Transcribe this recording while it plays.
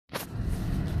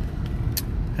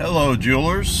Hello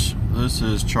jewelers, this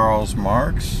is Charles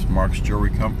Marks Jewelry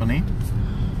Company,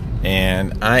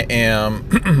 and I am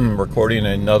recording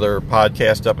another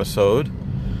podcast episode.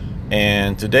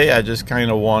 And today I just kind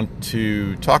of want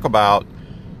to talk about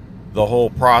the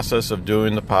whole process of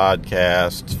doing the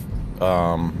podcast.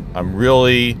 I'm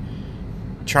really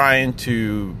trying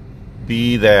to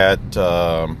be that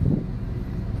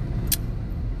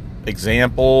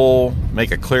example,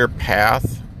 make a clear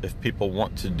path if people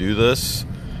want to do this.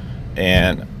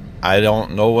 And I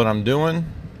don't know what I'm doing.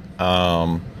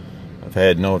 I've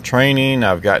had no training.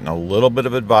 I've gotten a little bit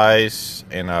of advice,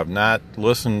 and I've not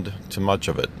listened to much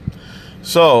of it.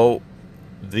 So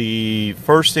the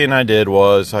first thing I did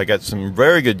was I got some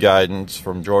very good guidance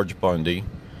from George Bundy,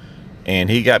 and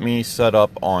he got me set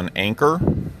up on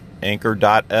Anchor.fm,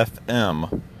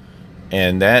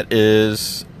 and that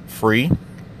is free.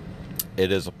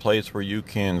 It is a place where you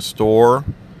can store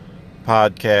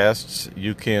podcasts,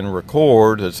 you can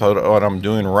record. That's what I'm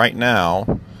doing right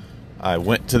now. I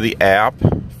went to the app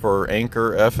for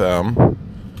Anchor FM,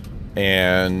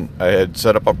 and I had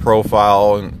set up a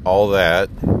profile and all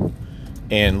that,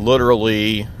 and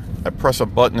literally I press a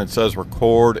button that says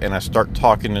record, and I start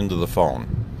talking into the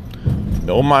phone.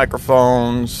 No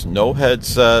microphones, no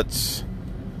headsets,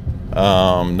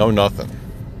 no nothing.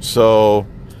 So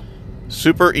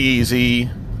super easy,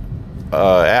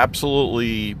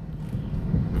 absolutely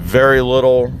very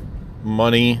little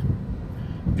money.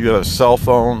 If you have a cell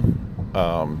phone,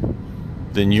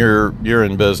 then you're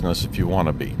in business if you want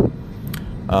to be.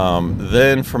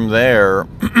 Then from there,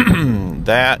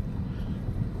 that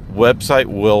website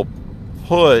will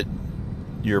put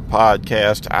your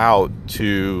podcast out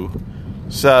to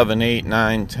 7, 8,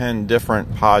 9, 10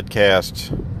 different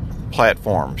podcast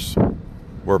platforms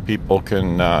where people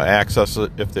can access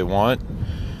it if they want.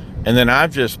 And then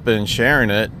I've just been sharing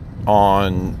it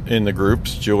in the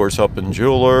groups, Jewelers Helping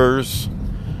Jewelers,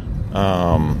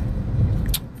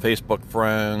 Facebook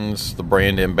friends, the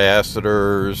brand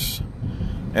ambassadors,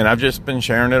 and I've just been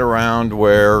sharing it around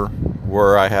where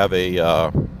I have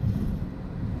a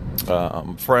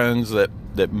friends that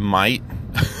might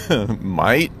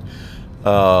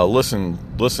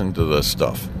listen to this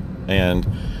stuff. And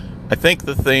I think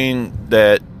the thing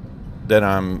that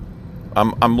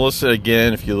I'm listening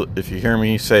again. If you hear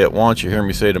me say it once, you hear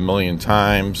me say it a million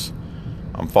times.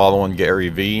 I'm following Gary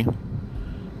V,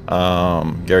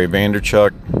 Gary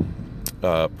Vaynerchuk,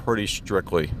 pretty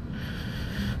strictly.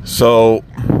 So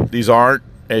these aren't,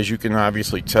 as you can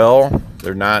obviously tell,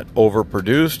 they're not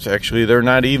overproduced. Actually, they're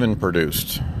not even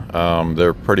produced.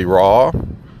 They're pretty raw.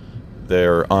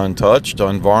 They're untouched,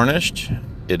 unvarnished.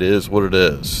 It is what it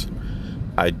is.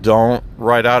 I don't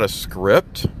write out a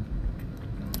script.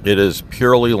 It is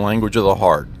purely language of the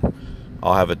heart.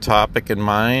 I'll have a topic in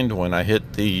mind when I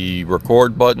hit the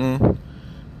record button,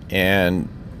 and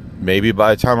maybe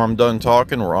by the time I'm done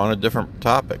talking, we're on a different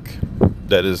topic.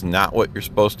 That is not what you're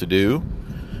supposed to do.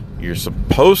 You're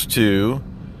supposed to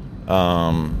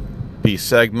be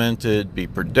segmented, be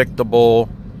predictable,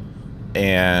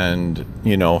 and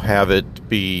have it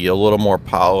be a little more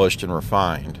polished and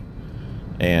refined.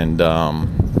 And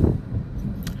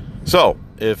so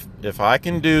if I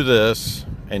can do this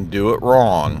and do it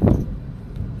wrong,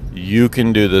 you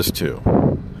can do this too.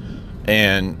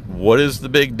 And what is the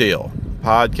big deal?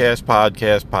 Podcast.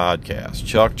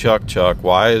 Chuck.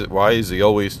 Why is he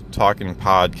always talking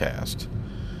podcast?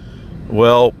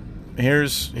 Well,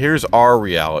 here's our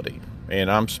reality. And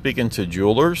I'm speaking to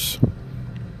jewelers.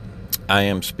 I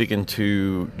am speaking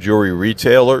to jewelry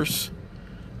retailers.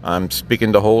 I'm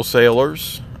speaking to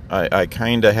wholesalers. I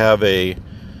kind of have a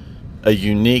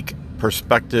unique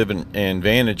perspective and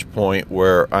vantage point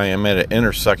where I am at an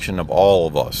intersection of all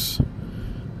of us.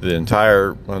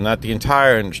 Not the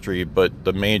entire industry, but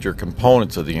the major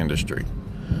components of the industry.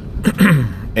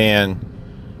 And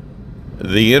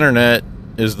the internet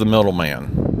is the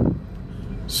middleman.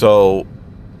 So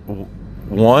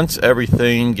once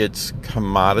everything gets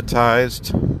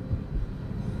commoditized,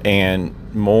 and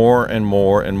more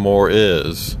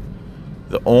is,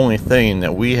 the only thing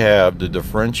that we have to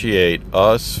differentiate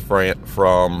us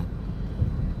from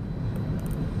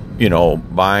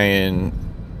buying,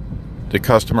 the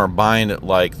customer buying it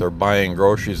like they're buying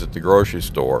groceries at the grocery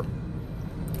store,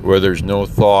 where there's no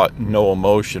thought, no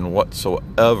emotion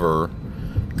whatsoever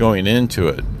going into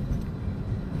it.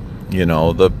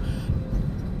 The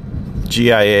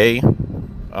GIA,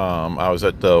 I was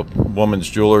at the Women's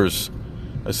Jewelers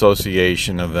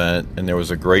Association event, and there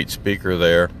was a great speaker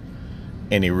there,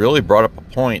 and he really brought up a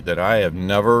point that I have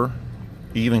never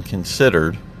even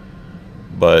considered,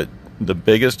 but the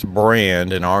biggest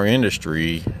brand in our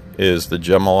industry is the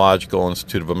Gemological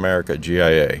Institute of America,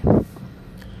 GIA.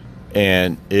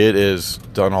 And it has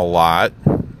done a lot,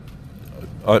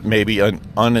 maybe an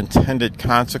unintended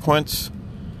consequence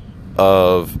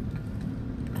of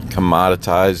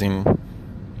commoditizing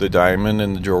the diamond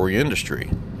and the jewelry industry.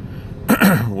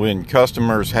 When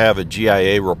customers have a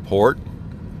GIA report,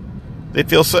 they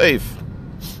feel safe.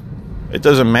 It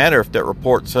doesn't matter if that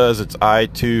report says it's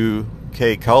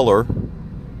I2K color.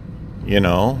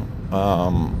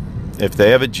 If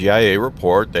they have a GIA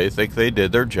report, they think they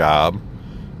did their job,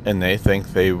 and they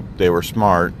think they were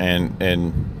smart,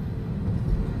 and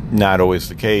not always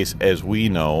the case, as we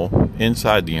know,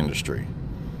 inside the industry.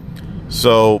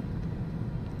 So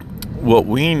what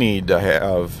we need to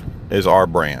have is our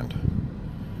brand.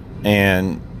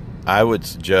 And I would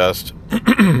suggest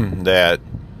that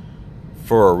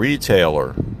for a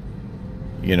retailer,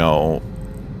 you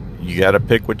got to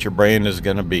pick what your brand is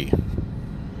going to be.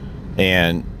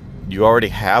 And you already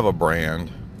have a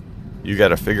brand. You got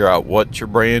to figure out what your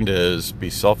brand is, be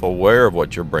self-aware of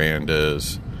what your brand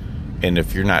is, and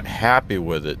if you're not happy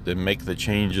with it, then make the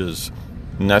changes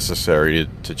necessary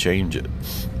to change it.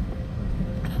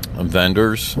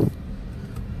 Vendors,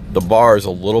 the bar is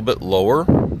a little bit lower,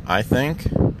 I think,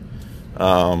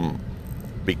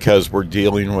 because we're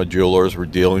dealing with jewelers, we're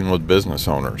dealing with business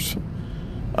owners.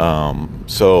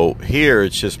 So here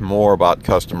it's just more about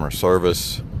customer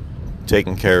service,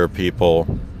 taking care of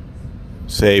people,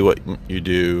 say what you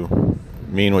do,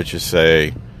 mean what you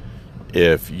say.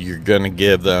 If you're going to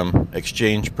give them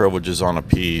exchange privileges on a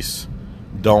piece,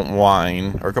 don't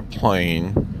whine or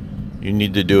complain. You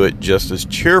need to do it just as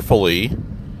cheerfully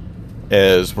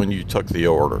as when you took the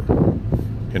order,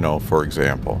 for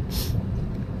example.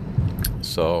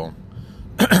 So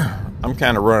I'm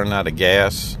kind of running out of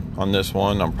gas on this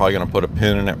one. I'm probably going to put a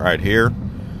pin in it right here.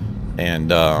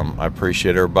 And I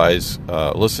appreciate everybody's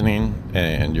listening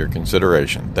and your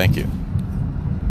consideration. Thank you.